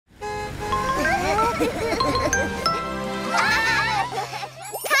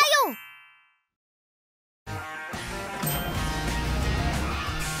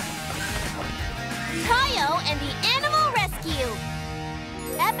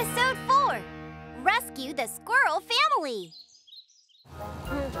Episode 4, Rescue the Squirrel Family.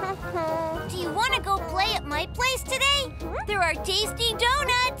 Do you want to go play at my place today? There are tasty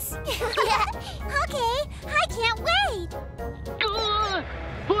donuts. Yeah, okay, I can't wait.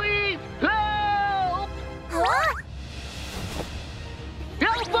 Please help! Huh?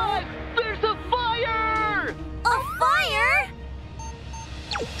 Help us! There's a fire! A fire?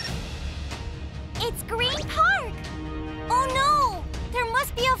 It's Green Park. Oh no, there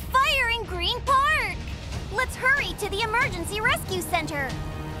must be a fire in Green Park. Let's hurry to the Emergency Rescue Center.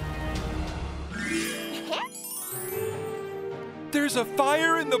 There's a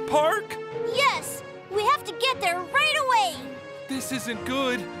fire in the park? Yes, we have to get there right away. This isn't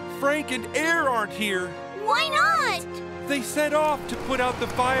good. Frank and Air aren't here. Why not? They set off to put out the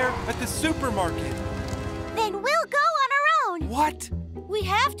fire at the supermarket. Then we'll go on our own. What? We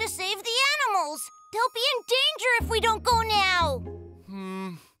have to save the animals. They'll be in danger if we don't go now.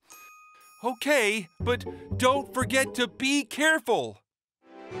 Okay, but don't forget to be careful.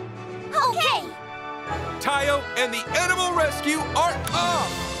 Okay. Tayo and the animal rescue are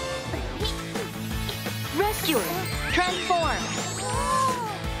off! Rescuers, transform.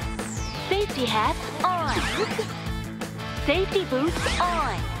 Safety hats on. Safety boots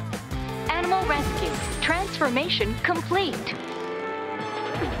on. Animal rescue, transformation complete.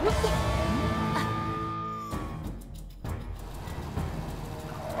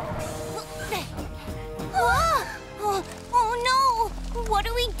 Oh no! What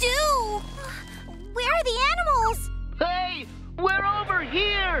do we do? Where are the animals? Hey, we're over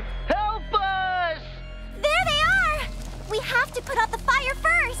here! Help us! There they are! We have to put out the fire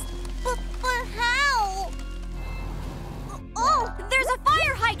first. But how? Oh, there's a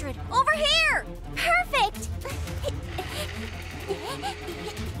fire hydrant over here! Perfect!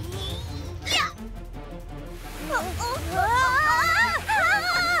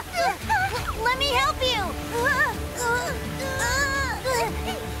 Let me help you!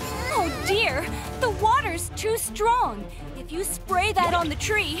 Oh dear, the water's too strong. If you spray that on the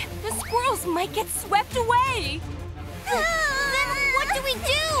tree, the squirrels might get swept away. Then what do we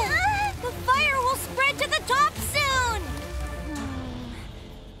do? The fire will spread to the top soon!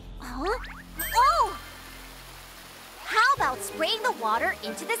 Huh? Oh! How about spraying the water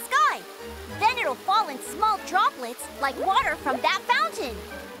into the sky? Then it'll fall in small droplets like water from that fountain.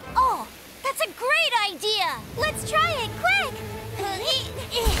 Oh, that's a great idea! Let's try it, quick!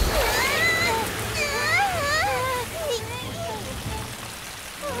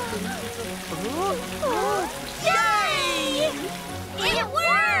 Yay! It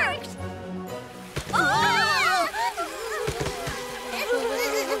worked! Oh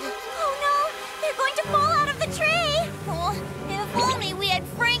no! They're going to fall out of the tree! Oh, if only we had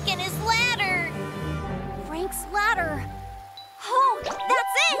Frank and his ladder! Frank's ladder. Oh,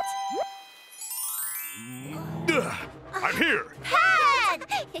 that's it! I'm here! Pad!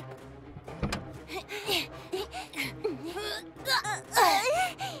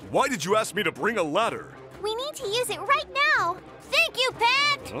 Why did you ask me to bring a ladder? We need to use it right now. Thank you,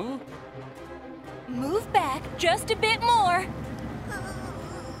 Pat! Huh? Move back just a bit more.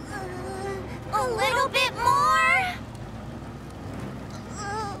 A little bit more?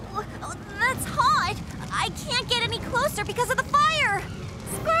 That's hot. I can't get any closer because of the fire.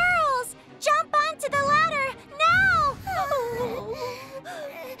 Squirrels, jump onto the ladder now!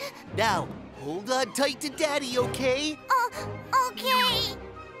 Now, hold on tight to Daddy, okay? Okay.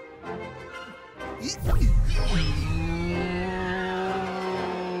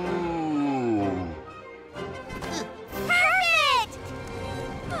 Perfect!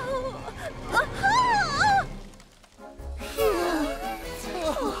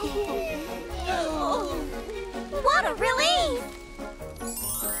 What a relief!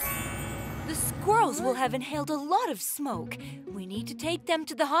 The squirrels will have inhaled a lot of smoke. We need to take them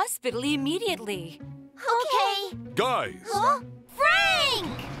to the hospital immediately. Okay. Guys! Huh?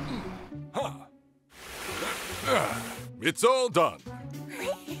 Frank! It's all done.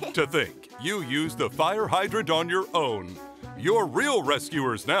 To think, you used the fire hydrant on your own. You're real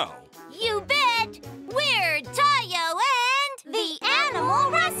rescuers now. You bet! We're Tayo and the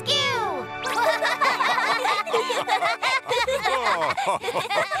Animal Rescue!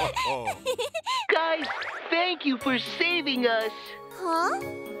 Guys, thank you for saving us. Huh?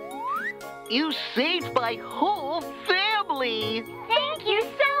 You saved my whole family. Thank you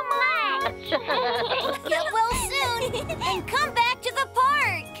so much! Get well soon and come back to the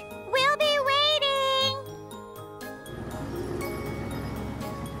park! We'll be waiting!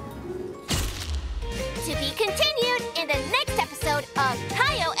 To be continued in the next episode of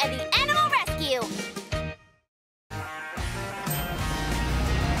Tayo and the Animal Rescue!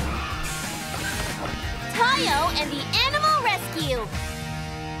 Tayo and the Animal Rescue.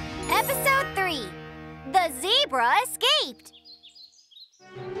 Episode 3. The zebra escaped.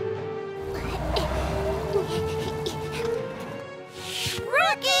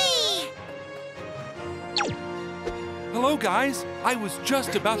 Rookie! Hello, guys. I was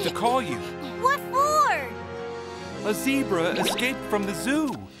just about to call you. What for? A zebra escaped from the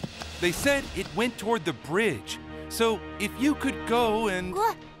zoo. They said it went toward the bridge. So if you could go and...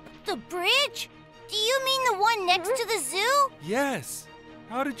 What? The bridge? Do you mean the one next to the zoo? Yes.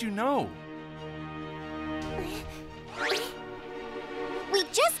 How did you know? We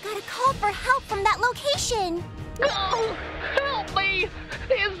just got a call for help from that location. Oh, help me!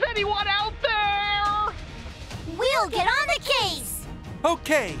 Is anyone out there? We'll get on the case.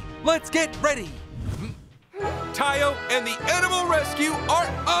 Okay, let's get ready. Tayo and the Animal Rescue are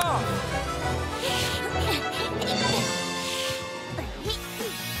off.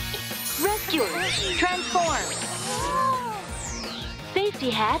 Rescuers, transform. Safety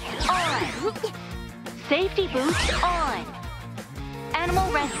hat on. Safety boots on.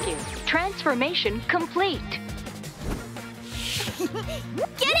 Animal rescue, transformation complete.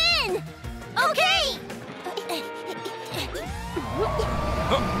 Get in! Okay!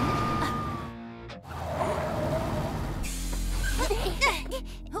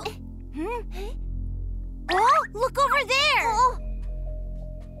 Oh, look over there!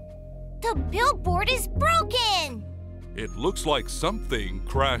 The billboard is broken! It looks like something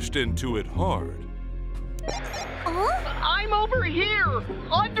crashed into it hard. I'm over here,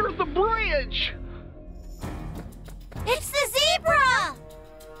 under the bridge. It's the zebra!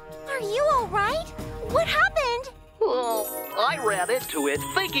 Are you all right? What happened? Well, I ran into it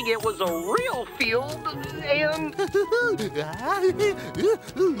thinking it was a real field, and...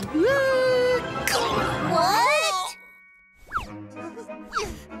 What?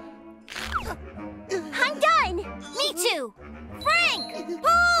 I'm done! Me too! Frank!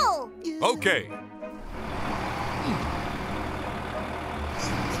 Pull! Okay,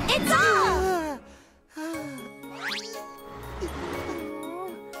 It's off!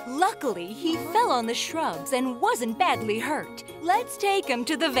 Luckily, he fell on the shrubs and wasn't badly hurt. Let's take him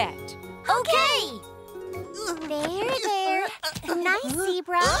to the vet. Okay! There. Nice,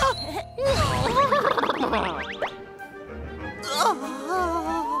 zebra. Stop!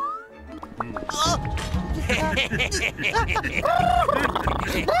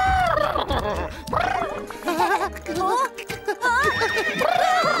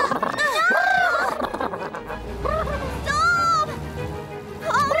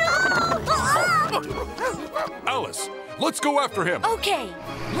 Oh, no! Alice, let's go after him. Okay.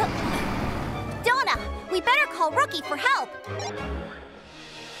 Donna, we better call Rookie for help.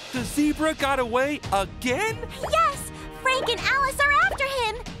 The zebra got away again? Yes! Frank and Alice are after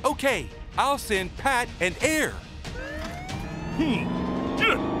him! Okay, I'll send Pat and Air.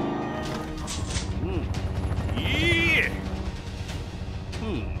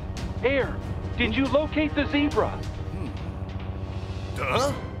 Air, did you locate the zebra?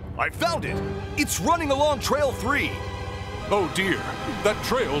 Huh? I found it! It's running along Trail 3! Oh dear, that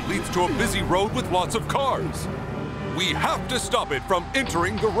trail leads to a busy road with lots of cars. We have to stop it from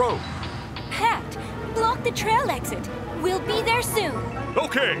entering the road. Pat, block the trail exit. We'll be there soon.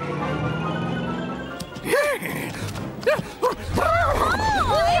 Okay.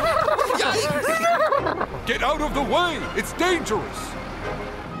 Get out of the way! It's dangerous!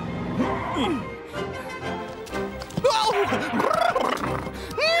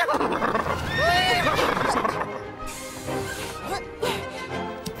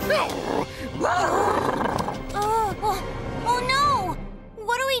 Oh no!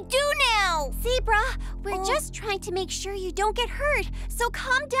 What do we do now? Zebra, we're just trying to make sure you don't get hurt, so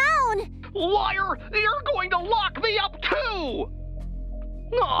calm down. Liar! You're going to lock me up too!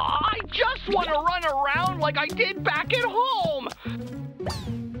 I just want to run around like I did back at home!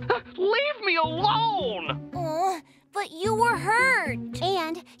 Leave me alone! Oh, but you were hurt.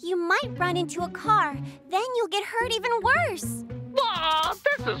 And you might run into a car. Then you'll get hurt even worse.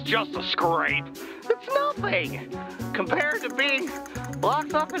 This is just a scrape. It's nothing. Compared to being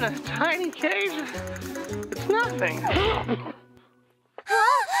locked up in a tiny cage, it's nothing.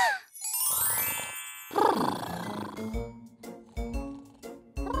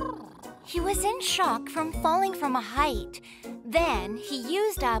 He was in shock from falling from a height. Then he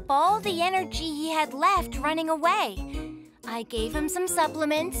used up all the energy he had left running away. I gave him some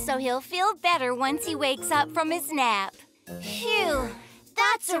supplements so he'll feel better once he wakes up from his nap. Phew,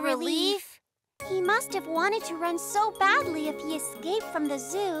 that's a relief. He must have wanted to run so badly if he escaped from the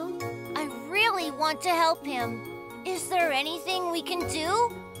zoo. I really want to help him. Is there anything we can do?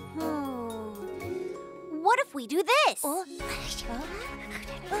 What if we do this?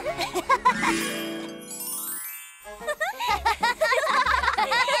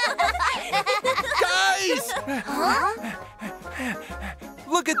 Guys!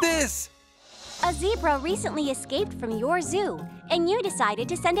 Look at this! A zebra recently escaped from your zoo, and you decided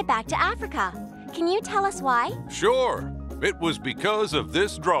to send it back to Africa. Can you tell us why? Sure. It was because of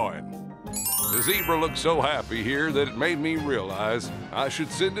this drawing. The zebra looked so happy here that it made me realize I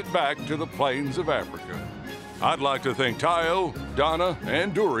should send it back to the plains of Africa. I'd like to thank Tayo, Donna,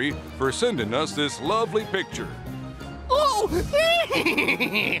 and Duri for sending us this lovely picture. Oh!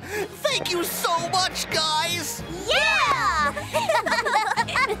 Thank you so much, guys! Yeah!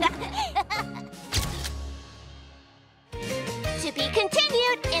 To be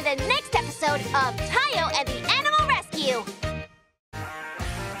continued in the next episode of Tayo and the Animal Rescue.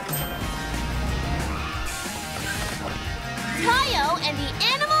 Tayo and the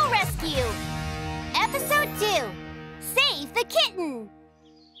Animal Rescue. Episode 2. Save the Kitten.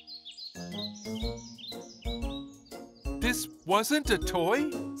 This wasn't a toy?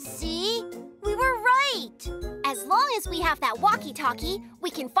 See? We were right. As long as we have that walkie-talkie, we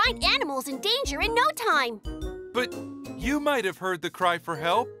can find animals in danger in no time. But you might have heard the cry for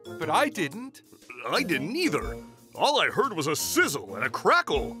help, but I didn't. I didn't either. All I heard was a sizzle and a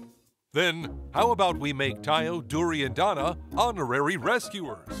crackle. Then, how about we make Tayo, Duri, and Donna honorary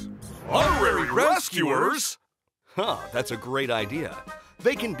rescuers? Honorary rescuers? Huh, that's a great idea.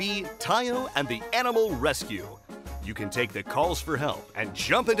 They can be Tayo and the Animal Rescue. You can take the calls for help and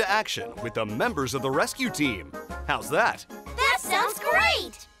jump into action with the members of the rescue team. How's that? That sounds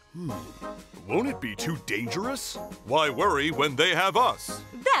great! Won't it be too dangerous? Why worry when they have us?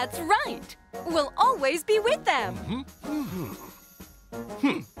 That's right. We'll always be with them.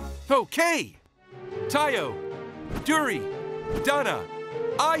 Okay! Tayo, Duri, Donna,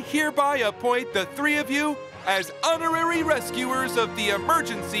 I hereby appoint the 3 of you as honorary rescuers of the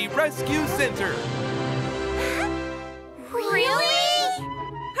Emergency Rescue Center. Really?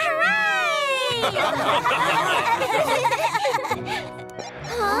 Hooray!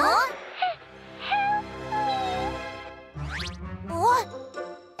 Huh? What?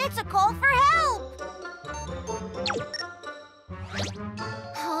 It's a call for help!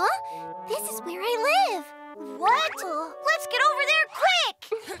 Huh? This is where I live. What? Let's get over there quick!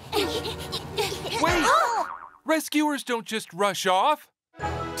 Wait! Rescuers don't just rush off.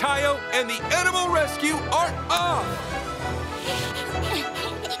 Tayo and the Animal Rescue are off!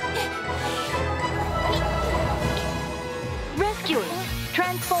 Rescuers,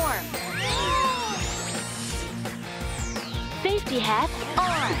 transform. Safety hat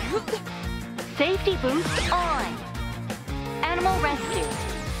on. Safety boost on. Animal rescue.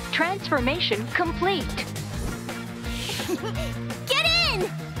 Transformation complete. Get in!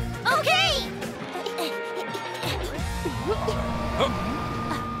 Okay!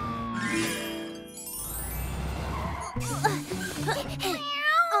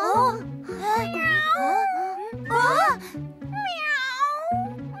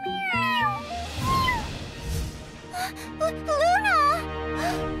 Luna!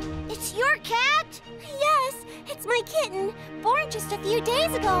 It's your cat? Yes, it's my kitten, born just a few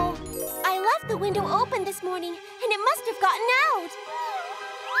days ago. I left the window open this morning, and it must have gotten out.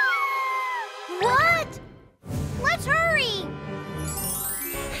 What? Let's hurry!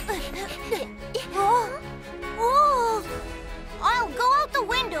 Oh, I'll go out the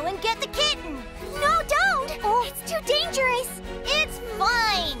window and get the kitten. No, don't! It's too dangerous. It's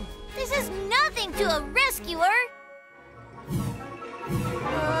fine. This is nothing to a rescuer.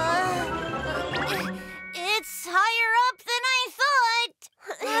 It's higher up than I thought.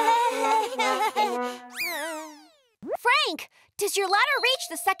 Frank, does your ladder reach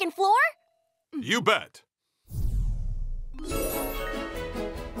the second floor? You bet.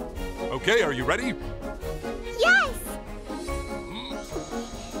 Okay, are you ready? Yes!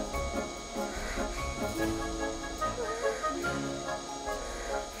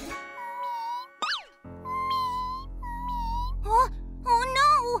 Oh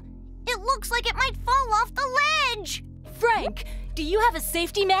no! It looks like it might fall off the ledge! Frank, do you have a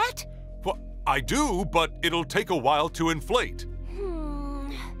safety mat? Well, I do, but it'll take a while to inflate.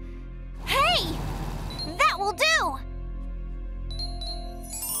 Hey! That will do!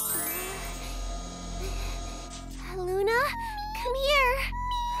 Luna, come here.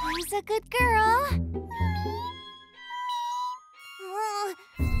 Who's a good girl?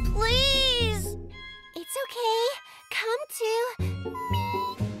 Please! It's okay. Come to me.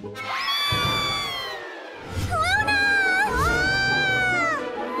 Luna!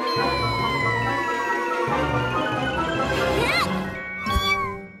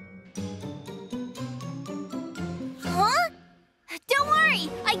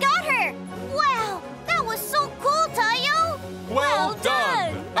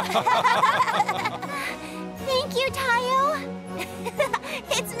 Thank you, Tayo.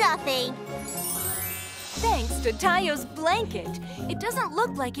 It's nothing. Thanks to Tayo's blanket, it doesn't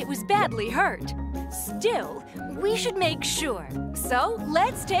look like it was badly hurt. Still, we should make sure. So,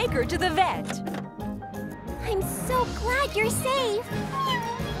 let's take her to the vet. I'm so glad you're safe.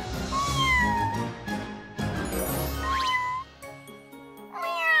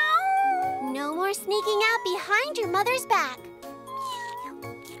 No more sneaking out behind your mother's back.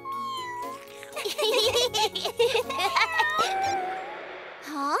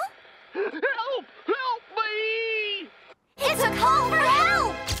 Huh? Help! Help me! It's a call for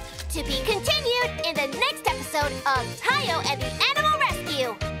help! To be continued in the next episode of Tayo and the Animal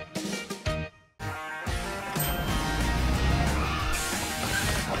Rescue.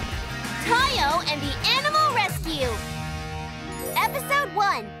 Tayo and the Animal Rescue. Episode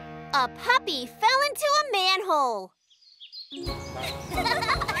 1. A puppy fell into a manhole.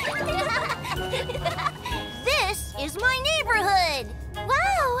 This is my neighborhood.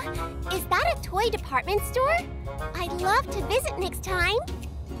 Wow! Is that a toy department store? I'd love to visit next time.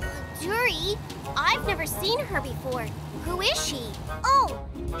 Duri, I've never seen her before. Who is she? Oh,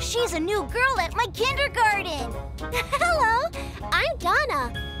 she's a new girl at my kindergarten. Hello, I'm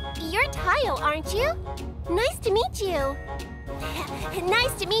Donna. You're Tayo, aren't you? Nice to meet you.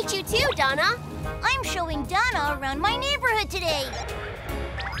 Nice to meet you too, Donna. I'm showing Donna around my neighborhood today.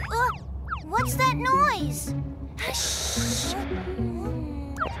 What's that noise? Shh.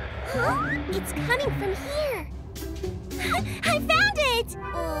 Huh? It's coming from here. I found it!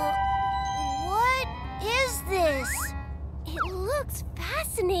 What is this? It looks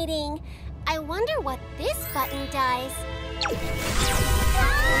fascinating. I wonder what this button does.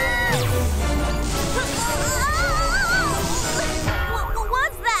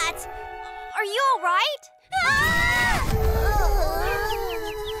 What's that? Are you all right?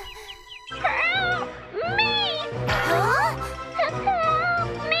 Help me! Huh? Help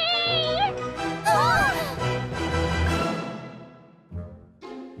me!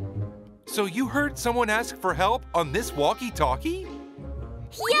 So you heard someone ask for help on this walkie-talkie?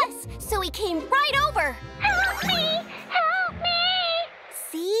 Yes, so he came right over. Help me! Help me!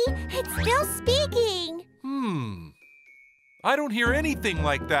 See? It's still speaking. I don't hear anything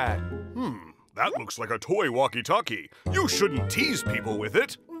like that. That looks like a toy walkie-talkie. You shouldn't tease people with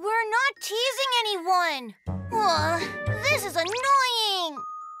it. We're not teasing anyone. This is annoying.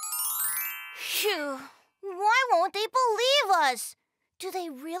 Phew. Why won't they believe us? Do they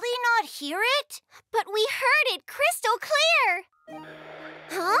really not hear it? But we heard it crystal clear.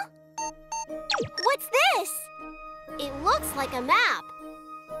 Huh? What's this? It looks like a map.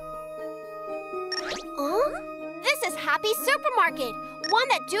 This is Happy Supermarket, one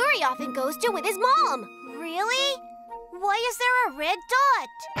that Duri often goes to with his mom. Really? Why is there a red dot?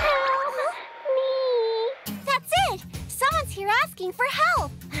 Help me! That's it! Someone's here asking for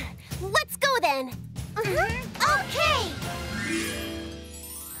help. Let's go then. Okay!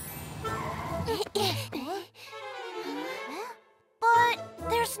 But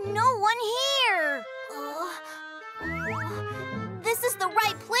there's no one here. This is the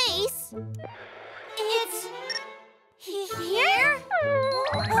right place. It's here?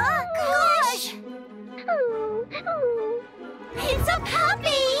 Gosh! It's a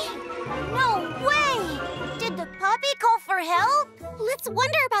puppy! No way! Did the puppy call for help? Let's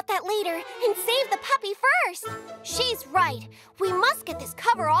wonder about that later and save the puppy first. She's right. We must get this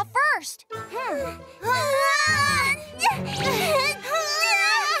cover off first.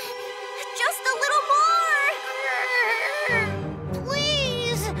 Just a little more!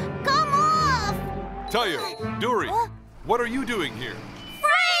 Please, come off! Tayo, Duri, what are you doing here?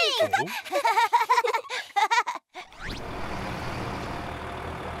 Frank!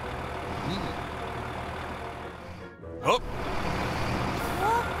 Up.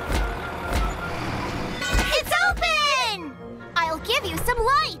 It's open! I'll give you some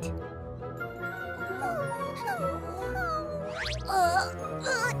light.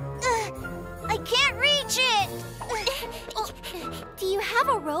 I can't reach it. Do you have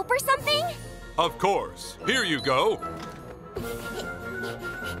a rope or something? Of course. Here you go.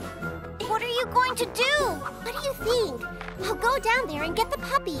 What are you going to do? What do you think? I'll go down there and get the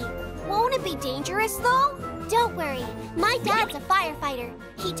puppy. Won't it be dangerous, though? Don't worry. My dad's a firefighter.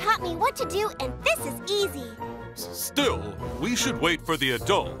 He taught me what to do, and this is easy. Still, we should wait for the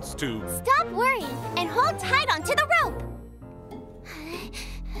adults to... Stop worrying and hold tight onto the rope.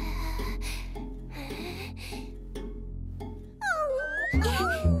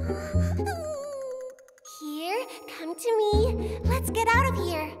 Here, come to me. Let's get out of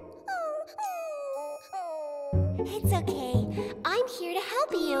here. It's okay. I'm here to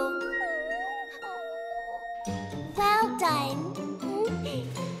help you. Well done.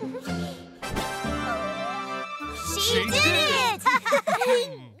 She did it!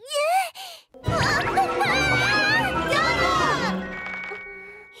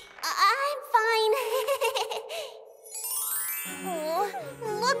 I'm fine. Oh,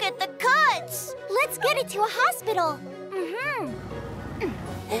 look at the cuts. Let's get it to a hospital.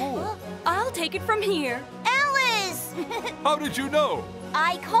 I'll take it from here. Alice! How did you know?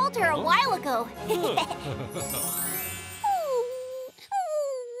 I called her a while ago.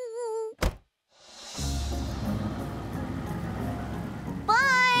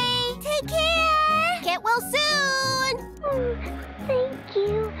 Bye! Take care! Get well soon! Thank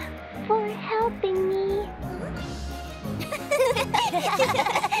you for helping me.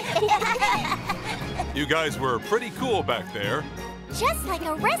 You guys were pretty cool back there. Just like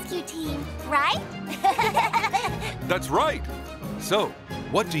a rescue team, right? That's right. So,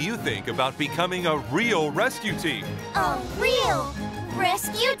 what do you think about becoming a real rescue team? A real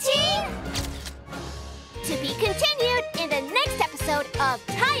rescue team? To be continued in the next episode of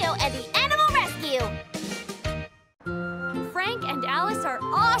Tayo and the Animal Rescue. Frank and Alice are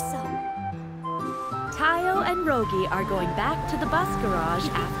awesome. Tayo and Rogi are going back to the bus garage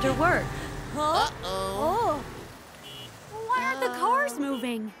after work. Uh-oh. Why aren't the cars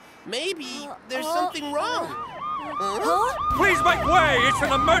moving? Maybe there's something wrong. Please make way! It's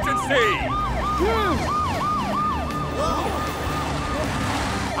an emergency!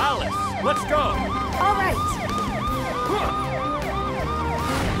 Alice, let's go! All right.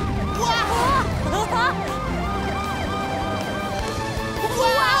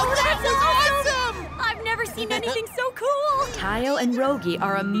 Wow, that was awesome! I've never seen anything so cool. Tayo and Rogi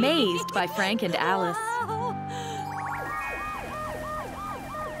are amazed by Frank and Alice.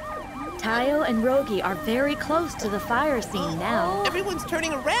 Tayo and Rogi are very close to the fire scene now. Everyone's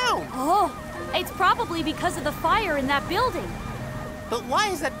turning around. Oh, it's probably because of the fire in that building. But why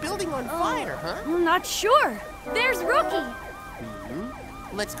is that building on fire, huh? I'm not sure. There's Rookie.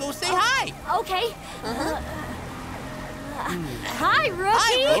 Let's go say hi. Okay. Hi, Rookie.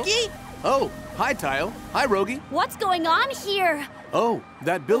 Hi, Rookie. Oh, hi, Tayo. Hi, Rogi. What's going on here? Oh,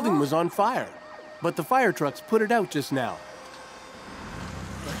 that building was on fire, but the fire trucks put it out just now.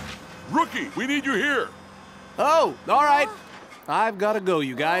 Rookie, we need you here. Oh, all right. I've got to go,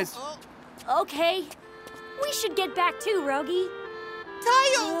 you guys. Okay. We should get back too, Rogi.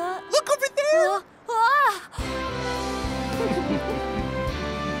 Tayo, look over there. Ugh,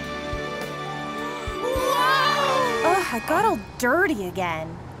 I got all dirty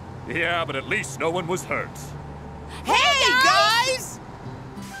again. Yeah, but at least no one was hurt. Hey, guys!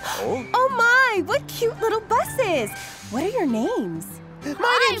 Oh my, what cute little buses. What are your names?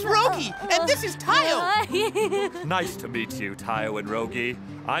 My name's Rogi, and this is Tayo. Nice to meet you, Tayo and Rogi.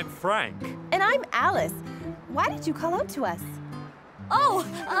 I'm Frank. And I'm Alice. Why did you call out to us? Oh,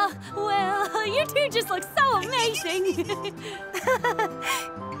 well, you two just look so amazing.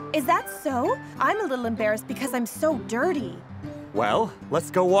 Is that so? I'm a little embarrassed because I'm so dirty. Well,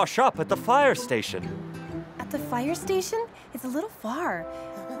 let's go wash up at the fire station. At the fire station? It's a little far.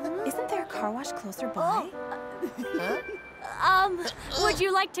 Isn't there a car wash closer by? Would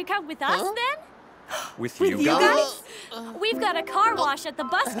you like to come with us then? With you guys? We've got a car wash at the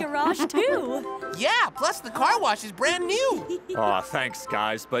bus garage too. Yeah, plus the car wash is brand new. Aw, thanks,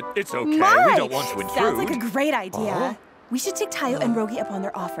 guys, but it's okay. My! We don't want to intrude. Sounds like a great idea. We should take Tayo and Rogi up on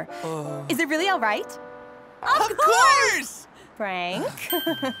their offer. Is it really all right? Of course! Frank?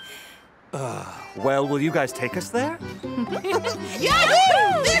 Well, will you guys take us there?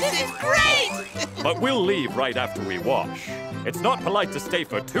 Yahoo! This is great! But we'll leave right after we wash. It's not polite to stay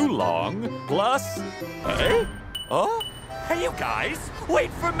for too long. Plus... Hey? Oh? Hey, you guys!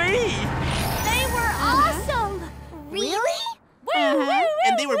 Wait for me! They were awesome! Really? Woo, woo, woo,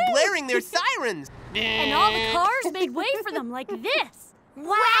 And they were woo. blaring their sirens. And all the cars made way for them like this.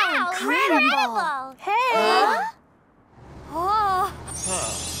 Wow, incredible! Hey! Oh.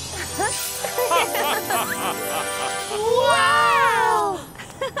 Wow!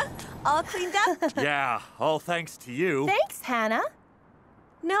 All cleaned up? Yeah, all thanks to you. Thanks, Hannah.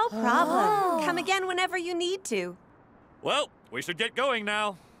 No problem. Come again whenever you need to. Well, we should get going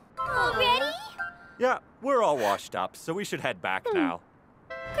now. Already? Yeah, we're all washed up, so we should head back now.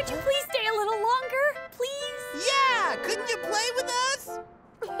 Could you please stay a little longer, please? Yeah, couldn't you play with us?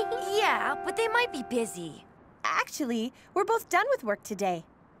 Yeah, but they might be busy. Actually, we're both done with work today.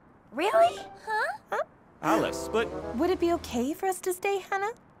 Really? Huh? Alice, but... Would it be okay for us to stay,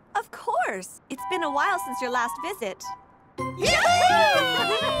 Hannah? Of course. It's been a while since your last visit. Yay!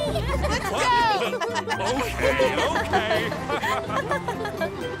 Let's go! Okay.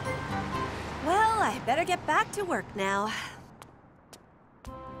 Well, I better get back to work now.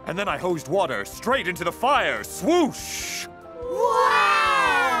 And then I hosed water straight into the fire. Swoosh!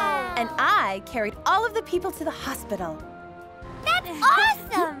 Wow! And I carried all of the people to the hospital. That's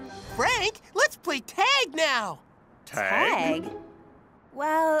awesome! Frank, let's play tag now. Tag?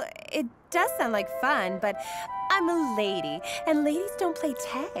 Well, it does sound like fun, but I'm a lady, and ladies don't play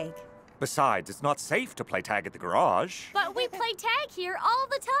tag. Besides, it's not safe to play tag at the garage. But we play tag here all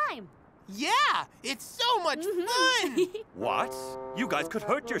the time. Yeah, it's so much fun. What? You guys could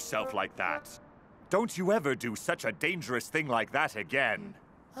hurt yourself like that. Don't you ever do such a dangerous thing like that again.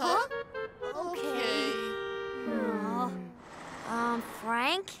 Huh? Okay.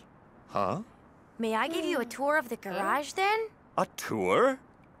 Frank? Huh? May I give you a tour of the garage then? A tour?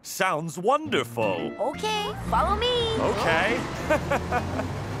 Sounds wonderful. Okay, follow me. Okay.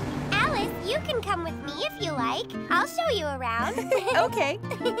 Alice, you can come with me if you like. I'll show you around. Okay.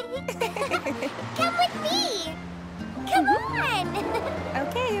 Come with me. Come on.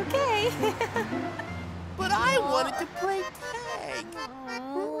 Okay, okay. But I wanted to play tag.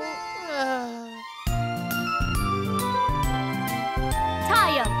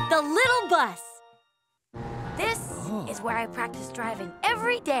 Tayo, the little bus. This is where I practice driving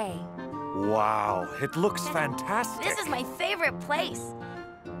every day. Wow, it looks fantastic. This is my favorite place.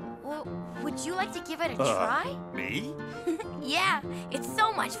 Well, would you like to give it a try? Me? Yeah, it's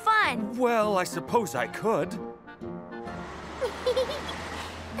so much fun. Well, I suppose I could.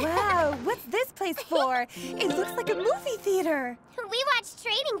 Wow, what's this place for? It looks like a movie theater. We watch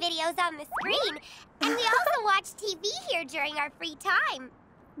training videos on the screen, and we also watch TV here during our free time.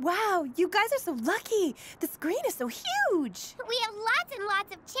 Wow, you guys are so lucky. The screen is so huge. We have lots and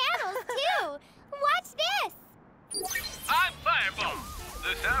lots of channels, too. Watch this. I'm Fireball.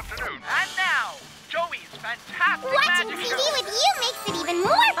 This afternoon. And now, Joey's fantastic Watching magic TV show. with you makes it even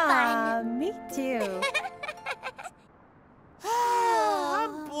more fun. Me too.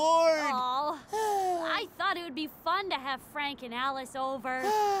 I'm bored. Oh, I thought it would be fun to have Frank and Alice over.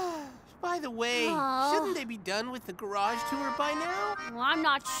 By the way, shouldn't they be done with the garage tour by now? Well, I'm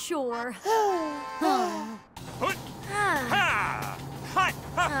not sure.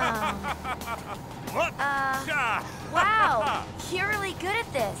 Wow, you're really good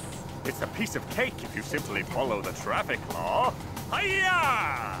at this. It's a piece of cake if you simply follow the traffic law.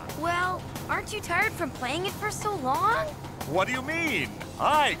 Hi-ya! Well, aren't you tired from playing it for so long? What do you mean?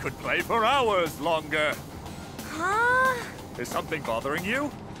 I could play for hours longer. Huh? Is something bothering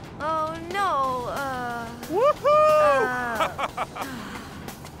you? Oh, no, Woohoo!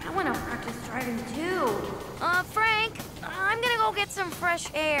 I want to practice driving too. Frank, I'm gonna go get some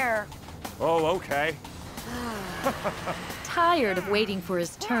fresh air. Oh, okay. Tired of waiting for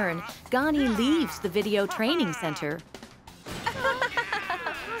his turn, Ghani leaves the video training center.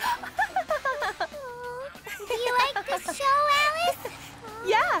 Do you like this show, Alice?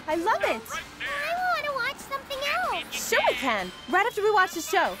 Yeah, I love it. I want to watch something else. Sure we can. Right after we watch the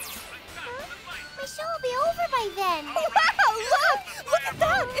show. My show will be over by then. Wow, look! Look at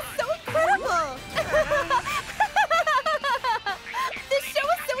that! It's so incredible! This show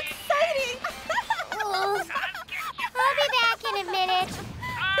is so exciting! I'll be back in a minute.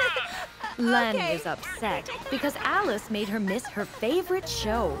 Lani is upset because Alice made her miss her favorite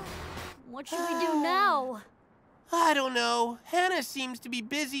show. What should we do now? I don't know. Hannah seems to be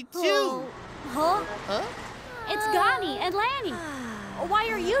busy too. Oh. Huh? Huh? It's Ghani and Lani. Why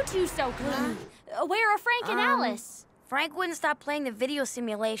are you two so clingy? Where are Frank and Alice? Frank wouldn't stop playing the video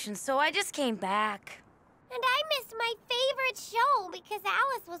simulation, so I just came back. And I missed my favorite show because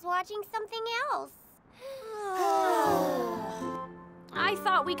Alice was watching something else. I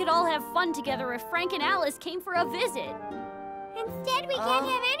thought we could all have fun together if Frank and Alice came for a visit. Instead, we can't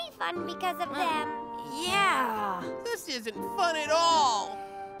have any fun because of them. Yeah. This isn't fun at all.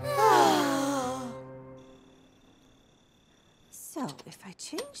 So, if I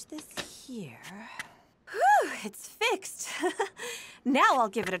change this here... Whew, it's fixed. Now I'll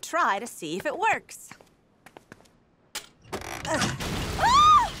give it a try to see if it works. What's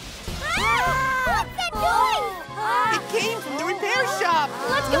that noise? It came from the repair shop.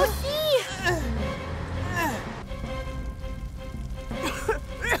 Let's go see.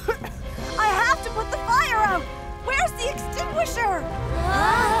 I have to put the fire out! Where's the extinguisher?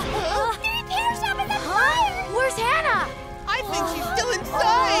 The repair shop is on fire. Where's Hannah? I think she's still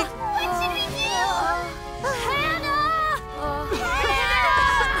inside. What should we do? Hannah!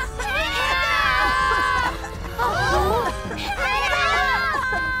 Hannah!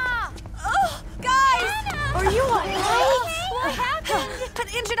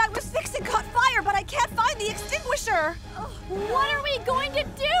 going to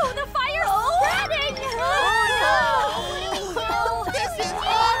do? The fire's spreading! Oh, no! This is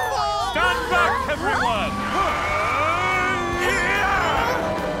awful! Stand back, everyone!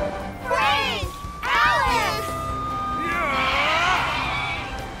 Frank! Alice!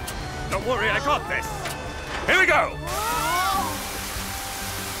 Don't worry, I got this. Here we go!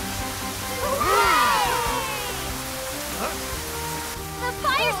 The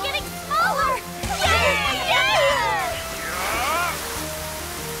fire's getting smaller! Yay!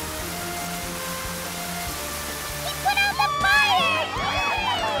 He put out the fire!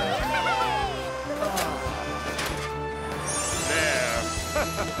 There.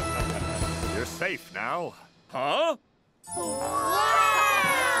 You're safe now. Huh? Wow,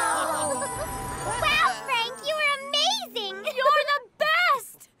 Frank, you were amazing! You're the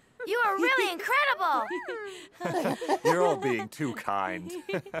best! You are really incredible! You're all being too kind.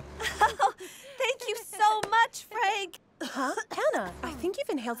 Thank you so much, Frank. Huh? Hannah, I think you've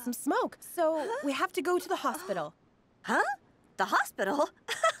inhaled some smoke, so we have to go to the hospital. Huh? The hospital?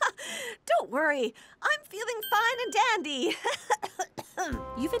 Don't worry, I'm feeling fine and dandy.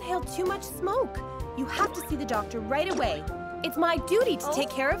 You've inhaled too much smoke. You have to see the doctor right away. It's my duty to take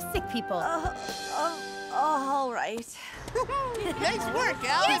care of sick people. All right. Nice work,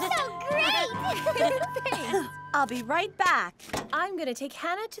 Alice! You're so great! Thanks. I'll be right back. I'm gonna take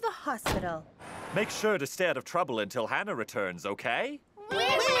Hannah to the hospital. Make sure to stay out of trouble until Hannah returns, okay? We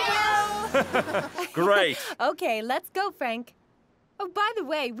will! Great. Okay, let's go, Frank. Oh, by the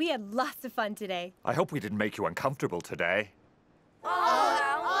way, we had lots of fun today. I hope we didn't make you uncomfortable today. Not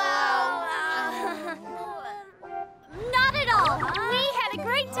at all! We had a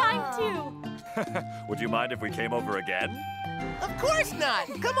great time, too! Would you mind if we came over again? Of course not!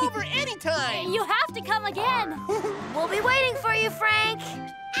 Come over anytime! You have to come again! We'll be waiting for you, Frank!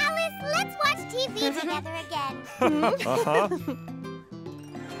 Alice, let's watch TV together again. Uh-huh.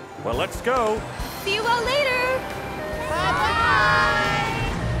 Well, let's go. See you all later!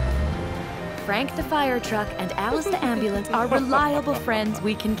 Frank the fire truck and Alice the ambulance are reliable friends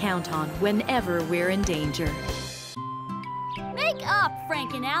we can count on whenever we're in danger. Make up,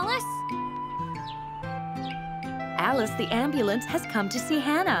 Frank and Alice! Alice the ambulance has come to see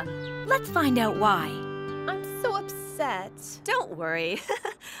Hannah. Let's find out why. I'm so upset. Don't worry.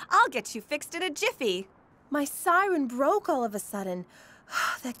 I'll get you fixed in a jiffy. My siren broke all of a sudden.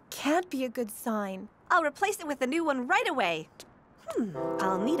 That can't be a good sign. I'll replace it with a new one right away.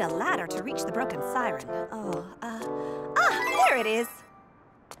 I'll need a ladder to reach the broken siren. There it is.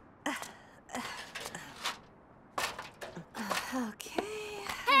 Okay.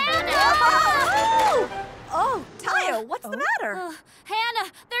 Hannah! Oh, Tayo, what's the matter? Hannah,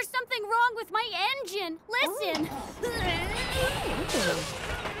 there's something wrong with my engine. Listen.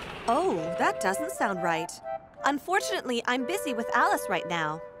 Oh, that doesn't sound right. Unfortunately, I'm busy with Alice right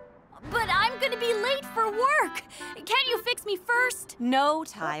now. But I'm gonna be late for work. Can't you fix me first? No,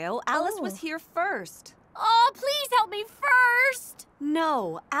 Tayo. Alice was here first. Oh, please help me first.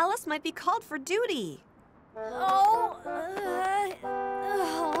 No, Alice might be called for duty.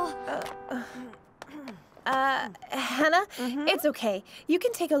 Hannah, it's okay. You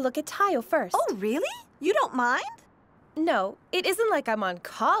can take a look at Tayo first. Oh, really? You don't mind? No, it isn't like I'm on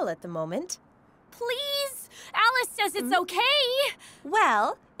call at the moment. Please? Alice says it's okay.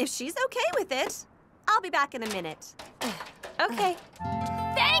 Well, if she's okay with it, I'll be back in a minute. Okay.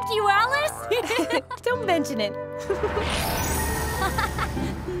 Thank you, Alice. Don't mention it.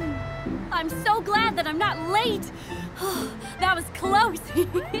 I'm so glad that I'm not late. That was close.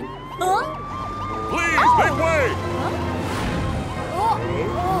 Huh? Please, make way!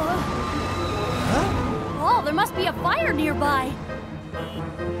 Oh, there must be a fire nearby.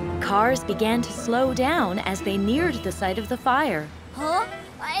 Cars began to slow down as they neared the site of the fire. Huh?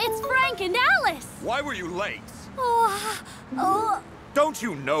 It's Frank and Alice. Why were you late? Don't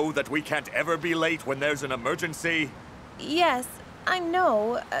you know that we can't ever be late when there's an emergency? Yes, I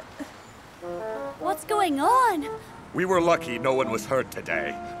know. What's going on? We were lucky no one was hurt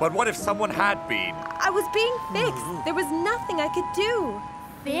today. But what if someone had been? I was being fixed. There was nothing I could do.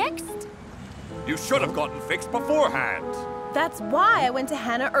 Fixed? You should have gotten fixed beforehand. That's why I went to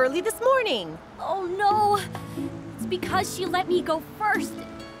Hannah early this morning. Oh, no. It's because she let me go first.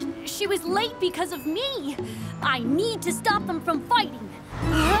 She was late because of me. I need to stop them from fighting.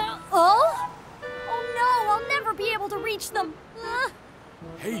 Oh? Oh, no. I'll never be able to reach them.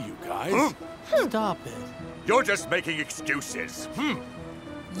 Hey, you guys. Stop it. You're just making excuses.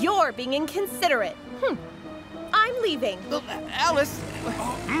 You're being inconsiderate. I'm leaving. Alice!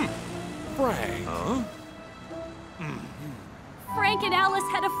 Frank. Frank and Alice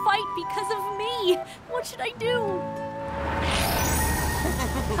had a fight because of me. What should I do?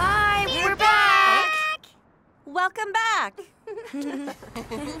 Welcome back.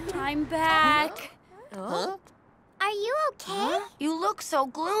 I'm back. Are you okay? You look so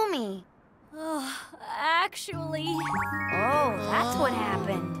gloomy. Actually... Oh, that's what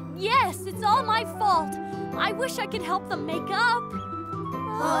happened. Yes, it's all my fault. I wish I could help them make up.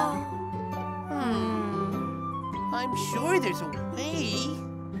 I'm sure there's a way.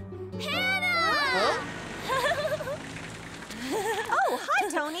 Hannah! Oh, hi,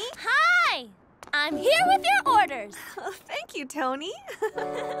 Tony. Hi! I'm here with your orders. Oh, thank you, Tony.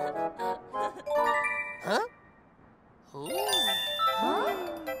 Huh?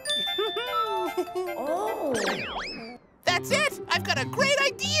 Oh. That's it! I've got a great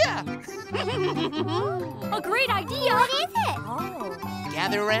idea! A great idea? What is it? Oh.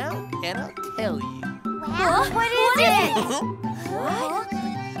 Gather around and I'll tell you. Wow, What is it?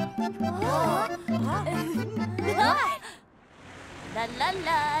 La la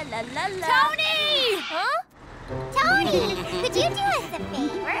la la la la. Tony! Huh? Tony, could you do us a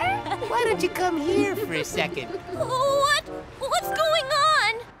favor? Why don't you come here for a second? What's going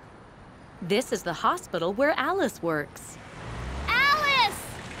on? This is the hospital where Alice works. Alice!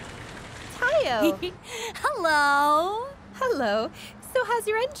 Tayo. Hello. Hello. So how's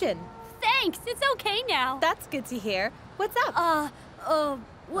your engine? Thanks, it's okay now. That's good to hear. What's up?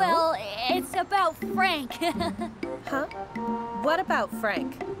 Well, it's about Frank. Huh? What about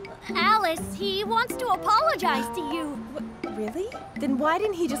Frank? Alice, he wants to apologize to you. Really? Then why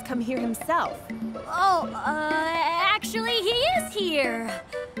didn't he just come here himself? Actually, he is here.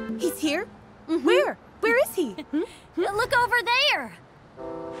 He's here? Where? Where is he? Look over there.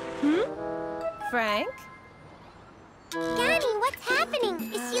 Frank? Granny, what's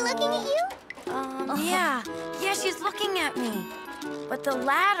happening? Is she looking at you? Yeah. Yeah, she's looking at me. But the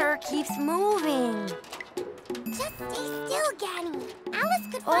ladder keeps moving. Just stay still, Granny. Alice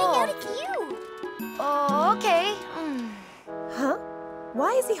could find out it's you. Oh, okay. Huh?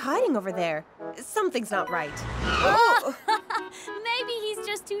 Why is he hiding over there? Something's not right. Maybe he's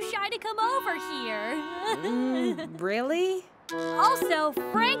just too shy to come over here. Really? Also,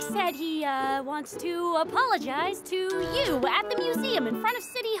 Frank said he wants to apologize to you at the museum in front of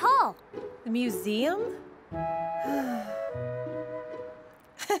City Hall. The museum?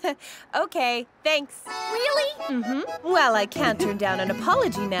 Okay, thanks. Really? Well, I can't turn down an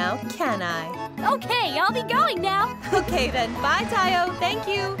apology now, can I? Okay, I'll be going now. Okay then, bye, Tayo. Thank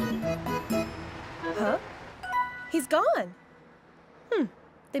you. Huh? He's gone.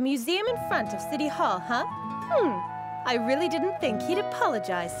 The museum in front of City Hall, huh? I really didn't think he'd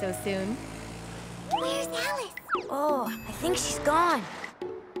apologize so soon. Where's Alice? Oh, I think she's gone.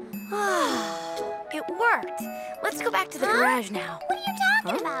 It worked. Let's go back to the garage now. What are you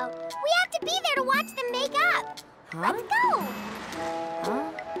talking about? We have to be there to watch them make up. Let's go.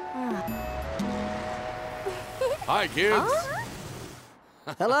 Hi, kids.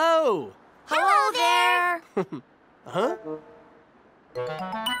 Hello! Hello there. Huh?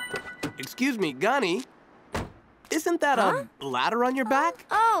 Excuse me, Gani. Isn't that a ladder on your back?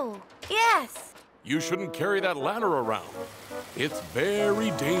 Oh, yes. You shouldn't carry that ladder around. It's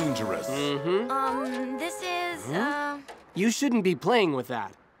very dangerous. This is, You shouldn't be playing with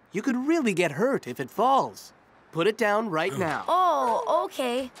that. You could really get hurt if it falls. Put it down right now. Oh,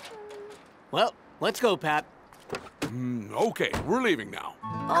 okay. Well, let's go, Pat. Okay, we're leaving now.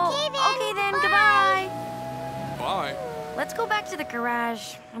 Okay then, goodbye. Bye. Let's go back to the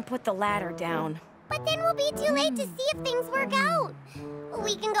garage and put the ladder down. But then we'll be too late to see if things work out.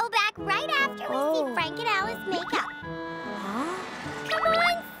 We can go back right after we see Frank and Alice make up. Come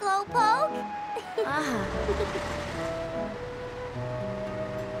on, Slowpoke.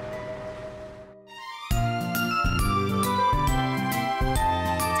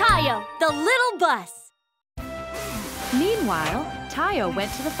 Tayo, the little bus. Meanwhile, Tayo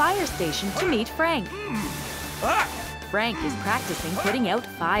went to the fire station to meet Frank. Frank is practicing putting out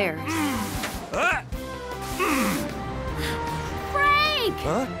fires. Frank!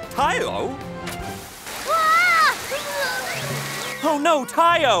 Tayo? Oh no,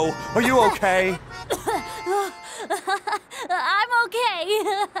 Tayo! Are you okay? I'm okay.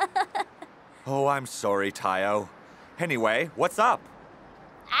 Oh, I'm sorry, Tayo. Anyway, what's up?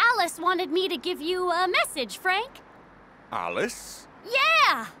 Alice wanted me to give you a message, Frank. Alice?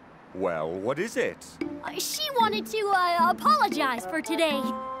 Yeah! Well, what is it? She wanted to apologize for today.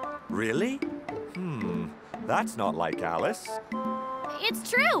 Really? That's not like Alice. It's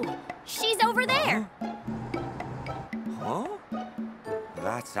true. She's over there. Huh?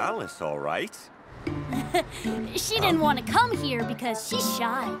 That's Alice, all right. She didn't want to come here because she's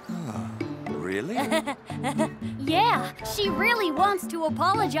shy. Really? Yeah, she really wants to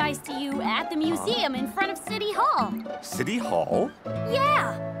apologize to you at the museum in front of City Hall. City Hall?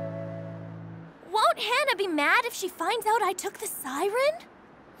 Yeah. Won't Hannah be mad if she finds out I took the siren?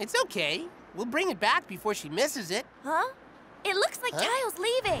 It's okay. We'll bring it back before she misses it. Huh? It looks like Tayo's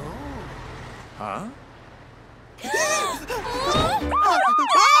leaving. Huh?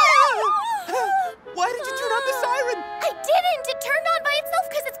 Why did you turn on the siren? I didn't! It turned on by itself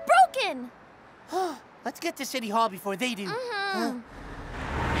because it's broken! Let's get to City Hall before they do.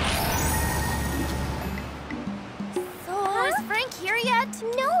 So, is Frank here yet?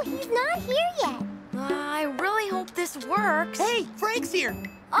 No, he's not here yet. I really hope this works. Hey, Frank's here!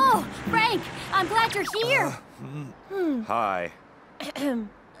 Oh, Frank, I'm glad you're here. Hi.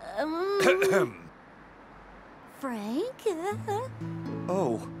 Frank?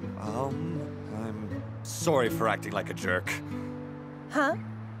 Oh, I'm sorry for acting like a jerk. Huh?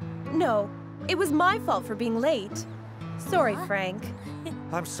 No, it was my fault for being late. Sorry, Frank.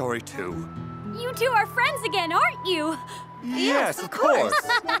 I'm sorry too. You two are friends again, aren't you? Yes, of course.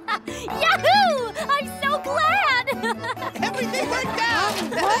 Yahoo! I'm so glad! Everything worked out!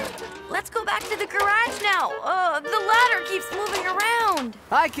 What? Let's go back to the garage now. The ladder keeps moving around.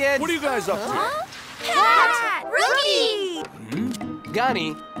 Hi, kids. What are you guys up to? Pat! Rookie!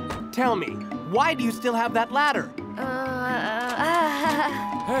 Gunny, tell me, why do you still have that ladder?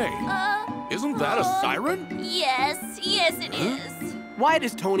 Hey, isn't that a siren? Yes, it is. Why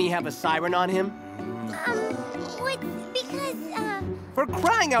does Tony have a siren on him? It's because, For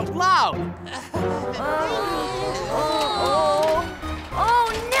crying out loud!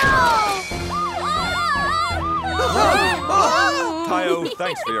 Oh no! Tayo,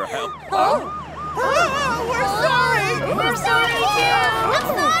 thanks for your help. We're sorry! We're sorry too! I'm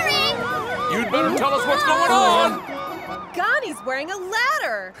sorry! You'd better tell us what's going on. Ghani's wearing a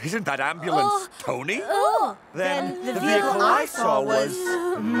ladder. Isn't that ambulance Tony? Oh, Then the vehicle I saw was...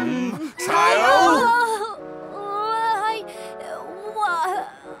 Tayo?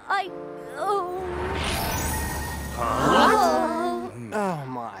 Oh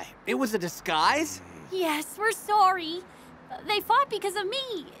my, it was a disguise? Yes, we're sorry. They fought because of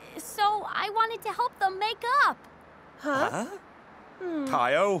me, so I wanted to help them make up. Huh?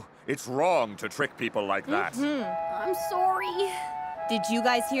 Tayo, it's wrong to trick people like that. I'm sorry. Did you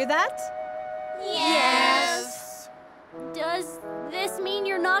guys hear that? Yes. Does this mean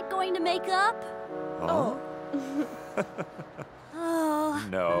you're not going to make up? Oh.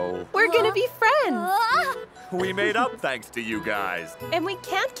 No. We're gonna be friends. We made up thanks to you guys. And we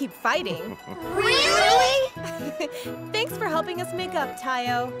can't keep fighting. Really? Thanks for helping us make up,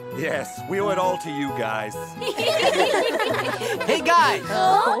 Tayo. Yes, we owe it all to you guys. Hey guys!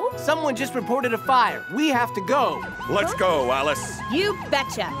 Someone just reported a fire. We have to go. Let's go, Alice. You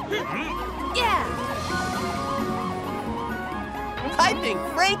betcha. Yeah. I think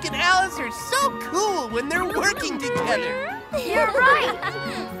Frank and Alice are so cool when they're working together. You're right.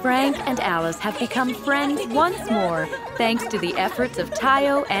 Frank and Alice have become friends once more, thanks to the efforts of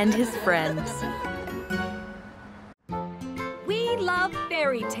Tayo and his friends. We love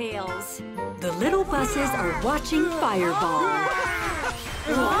fairy tales. The little buses are watching Fireball.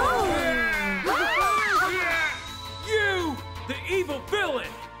 You, the evil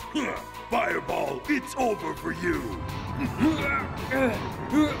villain! Fireball, it's over for you.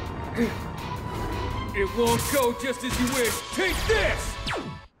 It won't go just as you wish. Take this!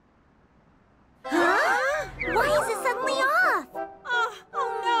 Huh? Why is it suddenly off? Oh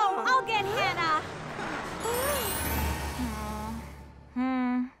no, I'll get Hannah.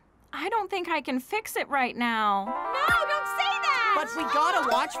 I don't think I can fix it right now. No, don't say that. But we gotta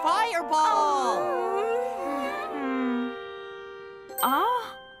watch Fireball.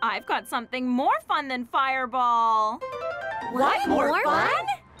 Oh, I've got something more fun than Fireball. What? More fun?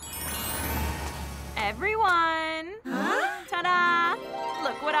 Everyone. Ta-da!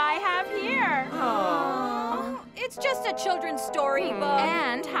 Look what I have here. It's just a children's storybook.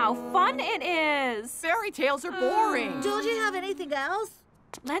 And how fun it is. Fairy tales are boring. Don't you have anything else?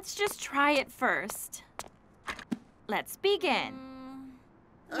 Let's just try it first. Let's begin.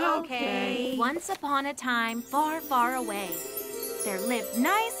 Okay. Once upon a time, far, far away, there lived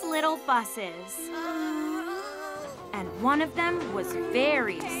nice little buses. And one of them was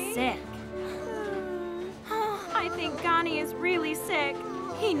very sick. I think Ghani is really sick.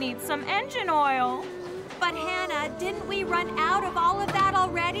 He needs some engine oil. But Hannah, didn't we run out of all of that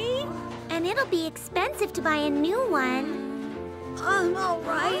already? And it'll be expensive to buy a new one. I'm all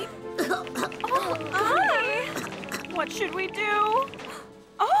right. Hi. What should we do?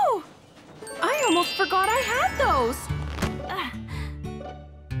 Oh, I almost forgot I had those.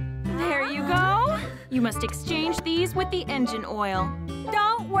 There you go. You must exchange these with the engine oil.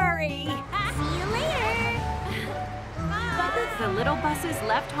 Don't worry. See you later. The little buses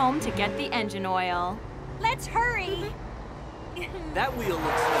left home to get the engine oil. Let's hurry. That wheel looks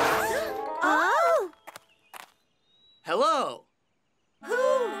nice. Oh! Hello. Who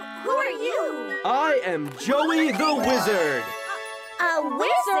are you? I am Joey the Wizard. A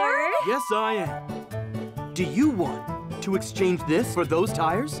wizard? Yes, I am. Do you want to exchange this for those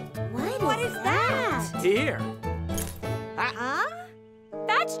tires? What is that? Here. Huh?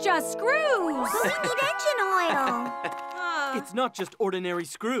 That's just screws. But we need engine oil. It's not just ordinary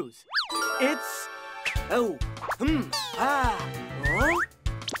screws. It's...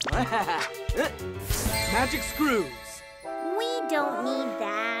 magic screws. We don't need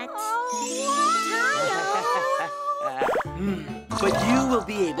that. Tayo! But you will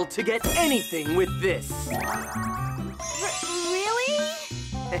be able to get anything with this. Really?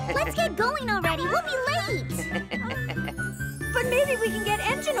 Let's get going already. We'll be late. But maybe we can get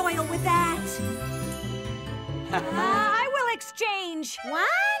engine oil with that. I will exchange.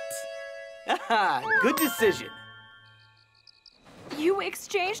 What? Good decision. You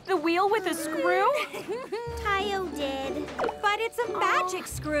exchanged the wheel with a screw? Tayo did. But it's a magic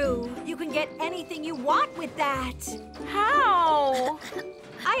screw. You can get anything you want with that. How?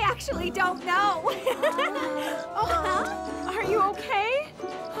 I actually don't know. Are you okay?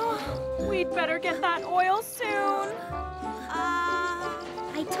 We'd better get that oil soon.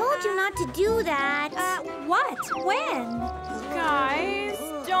 I told you not to do that. What? When? Guys,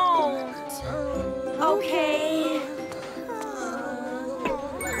 don't. Okay.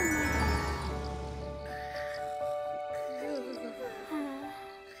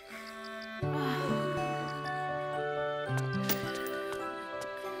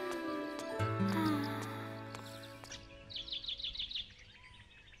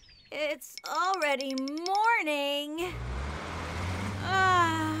 It's already morning.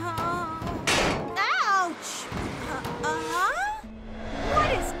 Ouch! What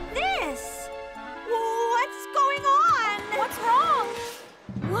is this? What's going on? What's wrong?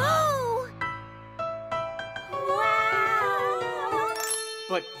 Whoa! Wow!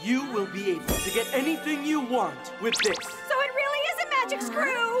 But you will be able to get anything you want with this. So it really is a magic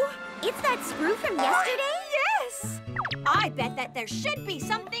screw! It's that screw from yesterday? Yes! I bet that there should be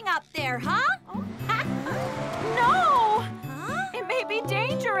something up there, huh? No! Huh? It may be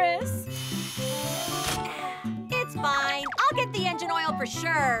dangerous. It's fine. I'll get the engine oil for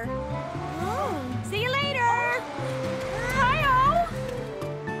sure. See you later! Tayo!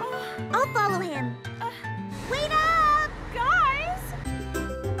 I'll follow him. Wait up! Guys!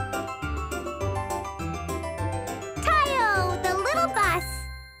 Tayo, the little bus.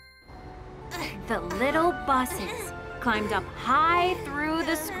 The little buses climbed up high through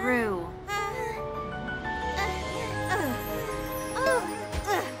the screw.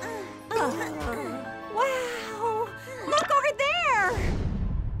 Wow! Look over there!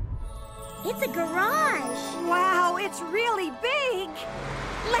 It's a garage. Wow, it's really big!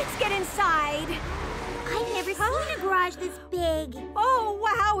 Let's get inside. I've never seen a garage this big. Oh,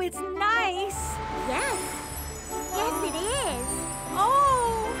 wow, it's nice. Yes. Yes, it is.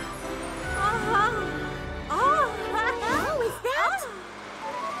 Oh! Oh, is that?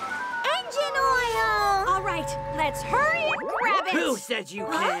 Engine oil! All right, let's hurry and grab it. Who says you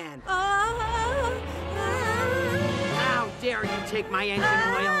can? How dare you take my engine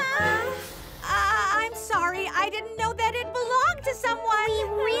oil? I'm sorry, I didn't know that it belonged to someone. We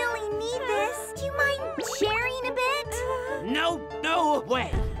really need this. Do you mind sharing a bit? No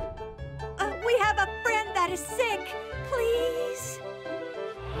way. We have a friend that is sick. Please.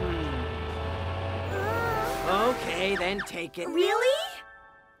 Okay, then take it. Really?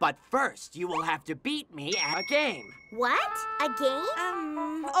 But first, you will have to beat me at a game. What? A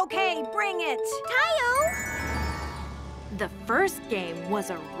game? Okay, bring it. Tayo! The first game was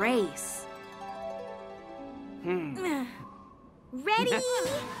a race. Ready? Go!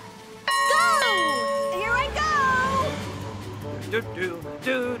 Here I go!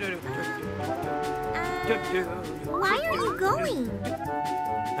 Why are you going?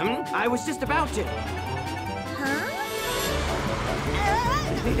 I was just about to. Huh?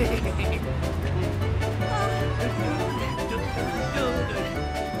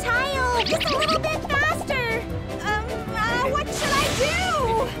 Tayo, just a little bit faster! What should I do?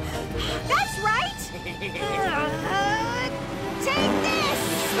 That's right! Take this!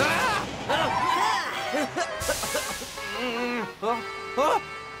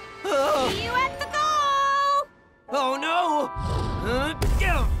 See you at the goal! Oh, no!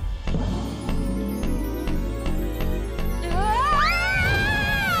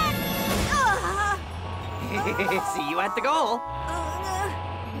 See you at the goal.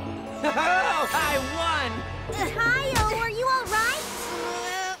 I won! Tayo, are you all right?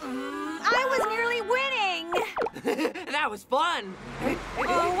 I was nearly winning. That was fun.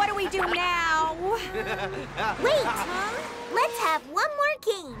 Oh, what do we do now? Wait, let's have one more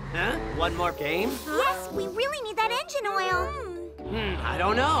game. Huh? One more game? Yes, we really need that engine oil. I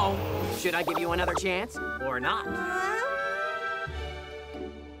don't know. Should I give you another chance or not?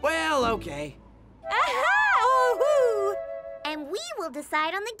 Well, okay. And we will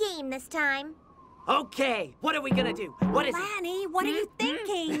decide on the game this time. Okay, what are we gonna do? What is Lanny, what are you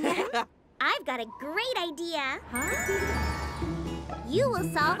thinking? I've got a great idea. You will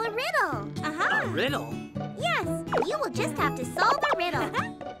solve a riddle. A riddle? Yes, you will just have to solve a riddle.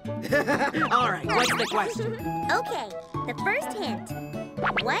 All right, what's the question? Okay, the first hint.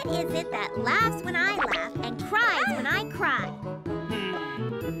 What is it that laughs when I laugh and cries when I cry?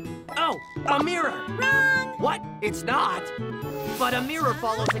 Oh, a mirror. Wrong! What? It's not. But a mirror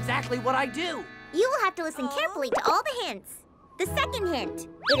follows exactly what I do. You will have to listen carefully to all the hints. The second hint.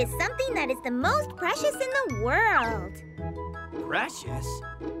 It is something that is the most precious in the world. Precious?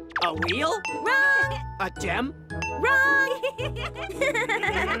 A wheel? Wrong! A gem? Wrong!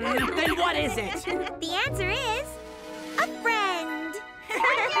 Then what is it? The answer is a friend.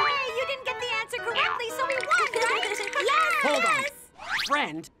 Yay! You didn't get the answer correctly, so we won, right? Yes! Hold on.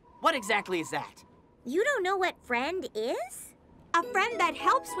 Friend? What exactly is that? You don't know what friend is? A friend that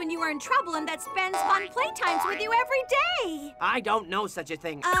helps when you are in trouble and that spends fun playtimes with you every day. I don't know such a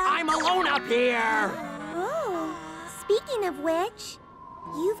thing. I'm alone up here. Oh, speaking of which,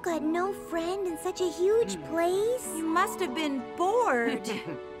 you've got no friend in such a huge place. You must have been bored.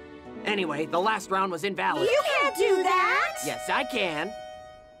 Anyway, the last round was invalid. You can't do that! Yes, I can.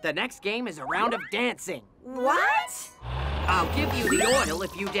 The next game is a round of dancing. What? I'll give you the oil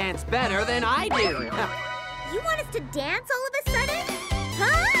if you dance better than I do. You want us to dance all of a sudden?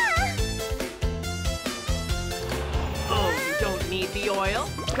 Huh? Oh, you don't need the oil?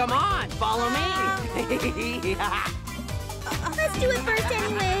 Come on, follow me. Let's do it first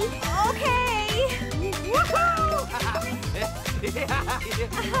anyway. Okay. Woohoo!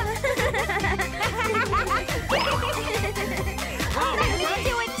 I'm gonna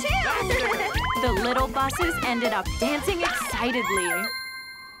do it too. The little buses ended up dancing excitedly.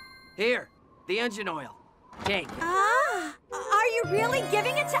 Here, the engine oil. Take it. Are you really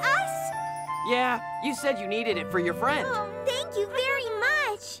giving it to us? Yeah, you said you needed it for your friend. Oh, thank you very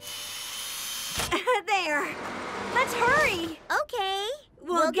much. There. Let's hurry. Okay.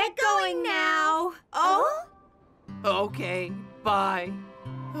 We'll get going now. Oh? Okay, bye.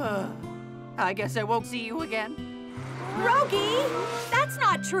 I guess I won't see you again. Rogie, that's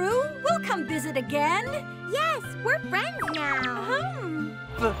not true. We'll come visit again. Yes, we're friends now.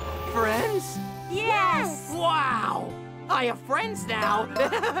 Friends? Yes. Wow! I have friends now.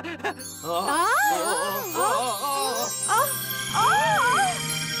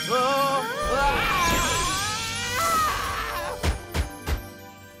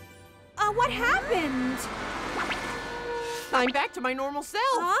 What happened? I'm back to my normal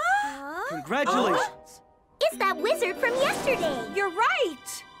self. Congratulations. It's that wizard from yesterday. You're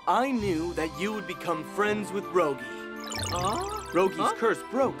right. I knew that you would become friends with Rogie. Rogie's curse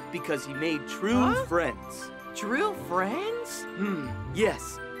broke because he made true friends. True friends?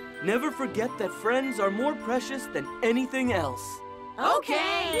 Yes. Never forget that friends are more precious than anything else.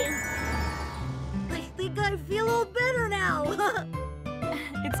 Okay. I think I feel a little better now.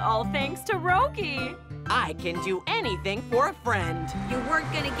 It's all thanks to Rogie. I can do anything for a friend. You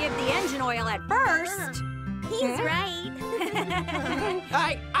weren't gonna give the engine oil at first. He's right.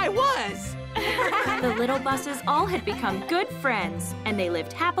 I was. The little buses all had become good friends, and they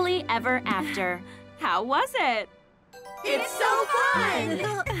lived happily ever after. How was it? It's so fun!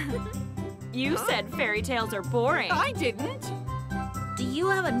 You said fairy tales are boring. I didn't. Do you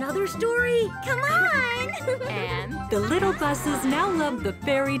have another story? Come on! And the little buses now love the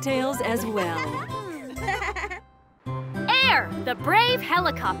fairy tales as well. Air, the brave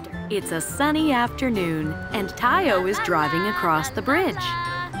helicopter. it's a sunny afternoon, and Tayo is driving across the bridge.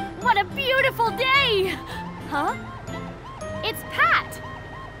 What a beautiful day! Huh? It's Pat!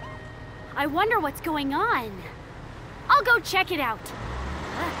 I wonder what's going on. I'll go check it out.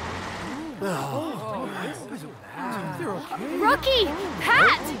 Rookie!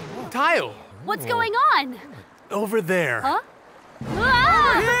 Pat! Tayo! What's going on? Over there. Huh?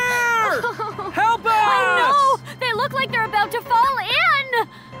 Ah! Help us! I know! They look like they're about to fall in!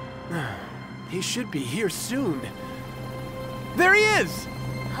 He should be here soon. There he is!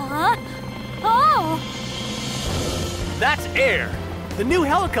 Huh? Oh! That's Air, the new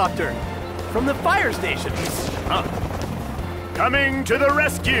helicopter. from the fire station. Huh. Coming to the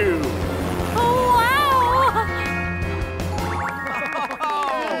rescue! Oh, wow!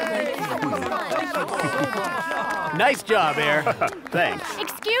 Nice job, Air. Thanks.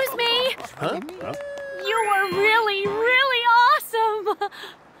 Excuse me. Huh? You were really, really awesome.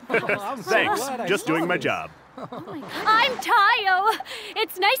 Thanks. Just doing my job. I'm Tayo.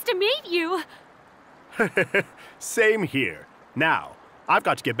 It's nice to meet you. Same here. Now, I've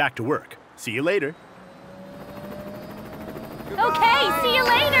got to get back to work. See you later. Okay, see you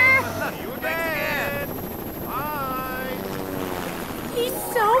later. He's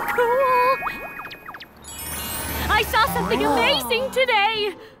so cool. I saw something amazing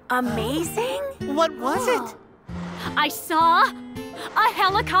today. Amazing? What was it? I saw a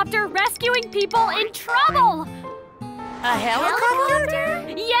helicopter rescuing people in trouble. A helicopter?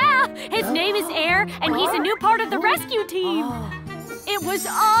 Yeah, his name is Air, and he's a new part of the rescue team. It was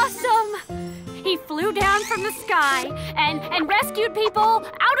awesome. He flew down from the sky and rescued people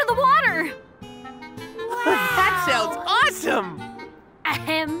out of the water. That sounds awesome.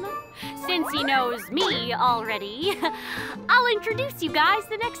 Since he knows me already, I'll introduce you guys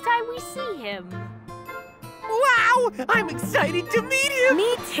the next time we see him. Wow! I'm excited to meet him!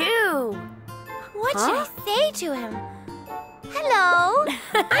 Me too! What should I say to him? Hello!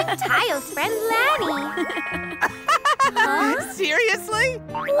 I'm Tayo's friend Lanny. Seriously?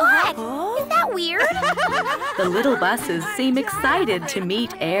 What? Is that weird? The little buses seem excited to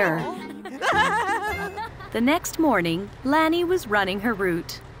meet Air. The next morning, Lanny was running her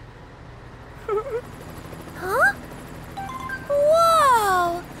route. Huh?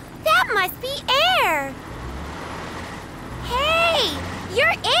 Whoa! That must be Air! Hey! You're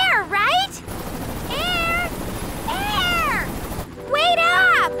Air, right? Air! Air! Wait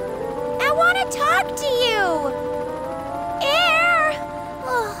up! I want to talk to you! Air!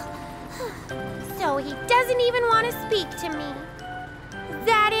 Oh. So he doesn't even want to speak to me. Is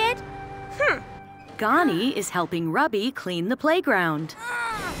that it? Gani is helping Rubby clean the playground.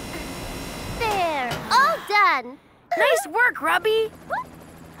 There, all done. Nice work, Rubby.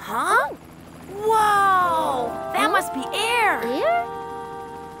 Huh? Whoa! That must be Air. Air?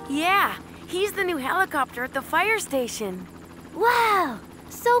 Yeah, he's the new helicopter at the fire station. Wow,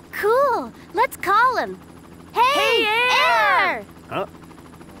 so cool. Let's call him. Hey, Air! Huh?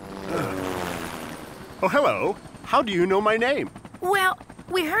 Oh, hello. How do you know my name? Well,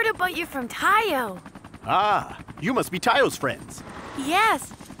 we heard about you from Tayo. Ah, you must be Tayo's friends.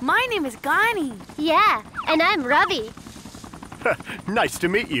 Yes, my name is Gani. Yeah, and I'm Rubby. Nice to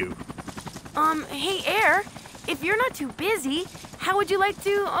meet you. Hey, Air, if you're not too busy, how would you like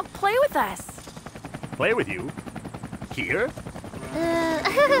to play with us? Play with you? Here?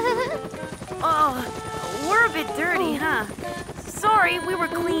 Oh, we're a bit dirty, huh? Sorry, we were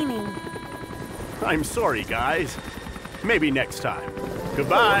cleaning. I'm sorry, guys. Maybe next time.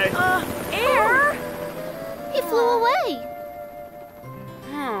 Goodbye. Air? He flew away.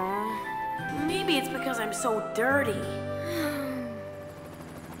 Maybe it's because I'm so dirty.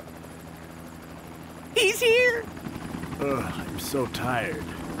 He's here. I'm so tired.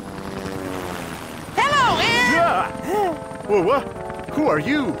 Hello, Air! Whoa, what? Who are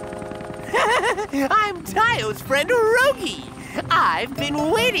you? I'm Tayo's friend Rogi. I've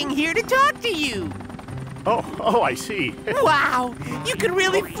been waiting here to talk to you. Oh, I see. Wow, you can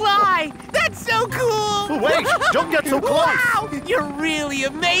really fly. That's so cool. Wait, don't get so close. Wow, you're really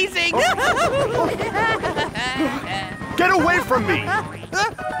amazing. Get away from me.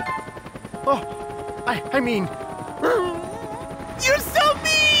 Oh, I mean... You're so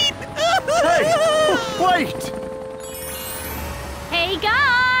mean. Hey, wait. Hey,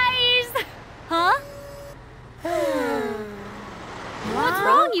 guys! Huh? What's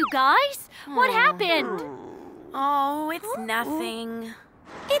wrong, you guys? What happened? Oh, it's nothing.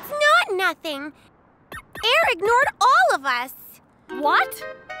 It's not nothing. Air ignored all of us. What?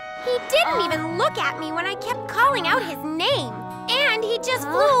 He didn't even look at me when I kept calling out his name. And he just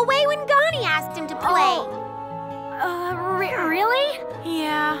flew away when Gani asked him to play. Really?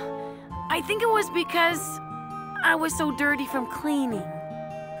 Yeah. I think it was because I was so dirty from cleaning.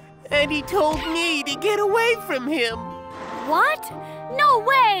 And he told me to get away from him. What? No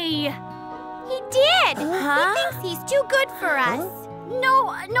way! He did! He thinks he's too good for us.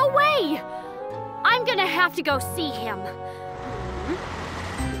 No way! I'm gonna have to go see him.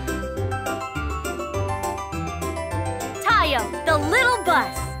 Tayo, the little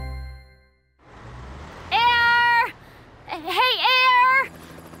bus. Air! Hey, Air!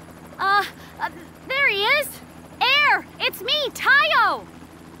 There he is. Air, it's me, Tayo.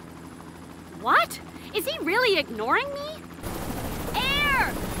 What? Is he really ignoring me?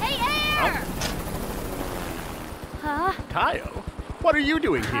 Air! Hey, Air! Huh? Tayo, what are you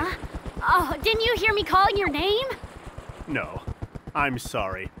doing here? Oh, didn't you hear me calling your name? No, I'm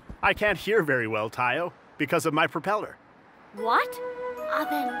sorry. I can't hear very well, Tayo, because of my propeller. What?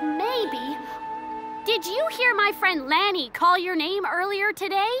 Then maybe. Did you hear my friend Lanny call your name earlier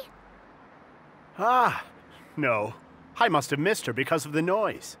today? Ah, no. I must have missed her because of the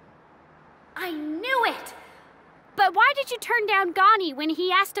noise. I knew it! But why did you turn down Gani when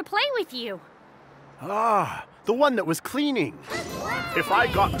he asked to play with you? Ah, the one that was cleaning. If I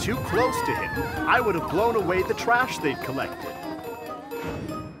got too close to him, I would have blown away the trash they'd collected.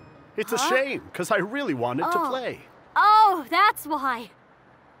 It's a shame, because I really wanted to play. Oh, that's why.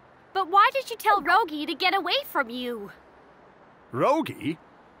 But why did you tell Rogi to get away from you? Rogi?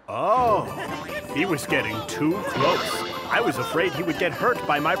 Oh, he was getting too close. I was afraid he would get hurt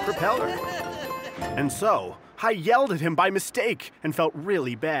by my propeller. And so, I yelled at him by mistake and felt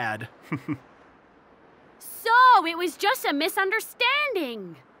really bad. So, it was just a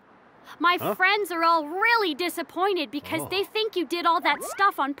misunderstanding. My friends are all really disappointed because they think you did all that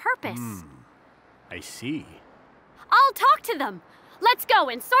stuff on purpose. I see. I'll talk to them. Let's go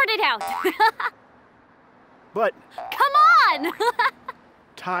and sort it out. But... Come on!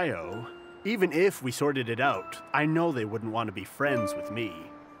 Tayo, even if we sorted it out, I know they wouldn't want to be friends with me.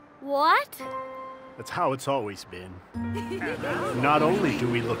 What? That's how it's always been. Not only do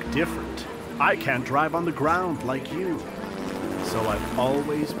we look different, I can't drive on the ground like you. So I've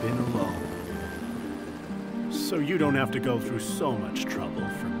always been alone. So you don't have to go through so much trouble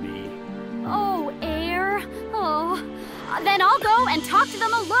for me. Oh, Air. Oh. Then I'll go and talk to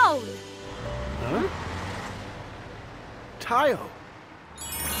them alone. Huh? Tayo.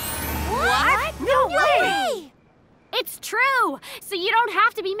 What? No way! It's true, so you don't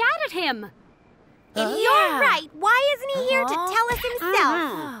have to be mad at him. You're right. Why isn't he here to tell us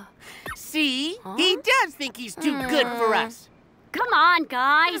himself? See? He does think he's too good for us. Come on,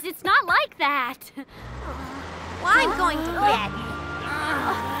 guys. It's not like that. Well, I'm going to bed.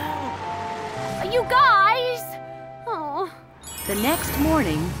 You guys! Oh. The next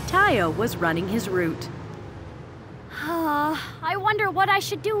morning, Tayo was running his route. I wonder what I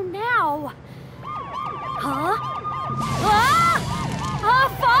should do now. Huh? Ah! A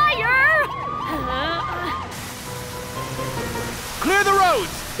fire! Clear the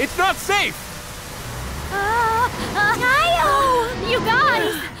roads! It's not safe! Tayo! You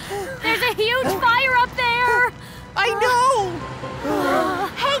guys! There's a huge fire up there! I know!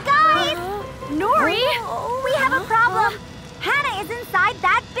 Hey, guys! Nori? We have a problem. Hannah is inside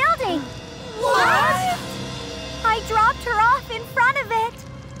that building. What? I dropped her off in front of it.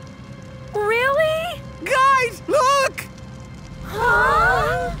 Really? Guys, look!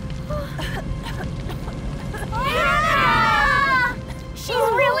 Huh? Hannah! She's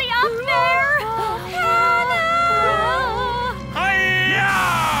really up there! Hannah! Hi-ya!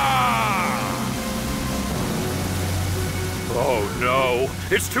 Oh no,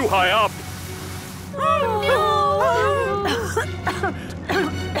 it's too high up. Oh no!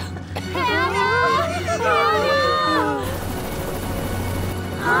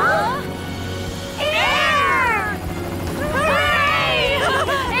 Huh? Air! Hooray!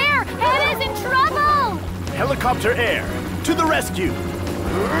 Air! Hannah's in trouble! Helicopter Air, to the rescue!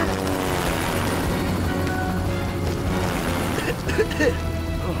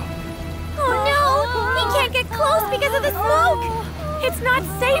 Oh no! He can't get close because of the smoke! It's not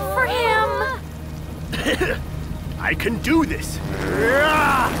safe for him! I can do this!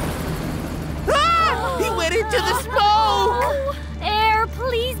 Ah! He went into the smoke! Oh, Air,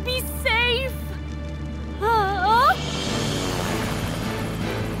 please be safe!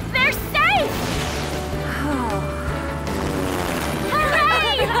 They're safe!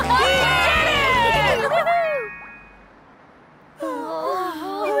 Hooray!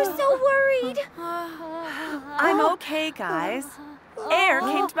 We were so worried. I'm okay, guys. Air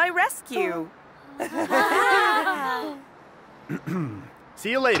came to my rescue.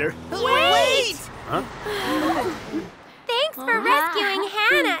 See you later. Wait! Huh? Thanks for rescuing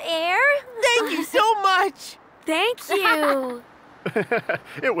Hannah, Air. Thank you so much! Thank you!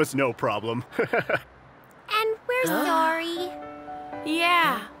 It was no problem. And we're sorry.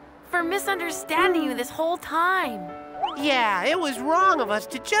 Yeah, for misunderstanding you this whole time. Yeah, it was wrong of us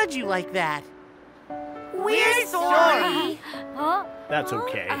to judge you like that. We're sorry. That's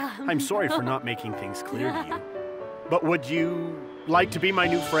okay. I'm sorry for not making things clear to you. But would you like to be my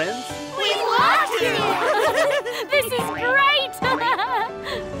new friends? We want to! This is great!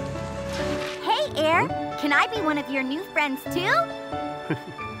 Hey, Air. Can I be one of your new friends, too?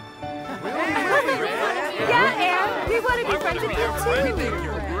 Yeah, Air. We want to be friends with you, too.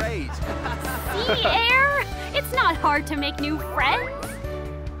 You're great. Air? It's not hard to make new friends.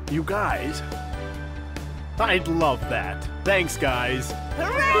 You guys? I'd love that. Thanks, guys.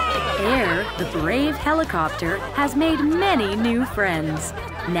 Air, the brave helicopter, has made many new friends.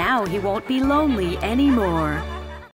 Now he won't be lonely anymore.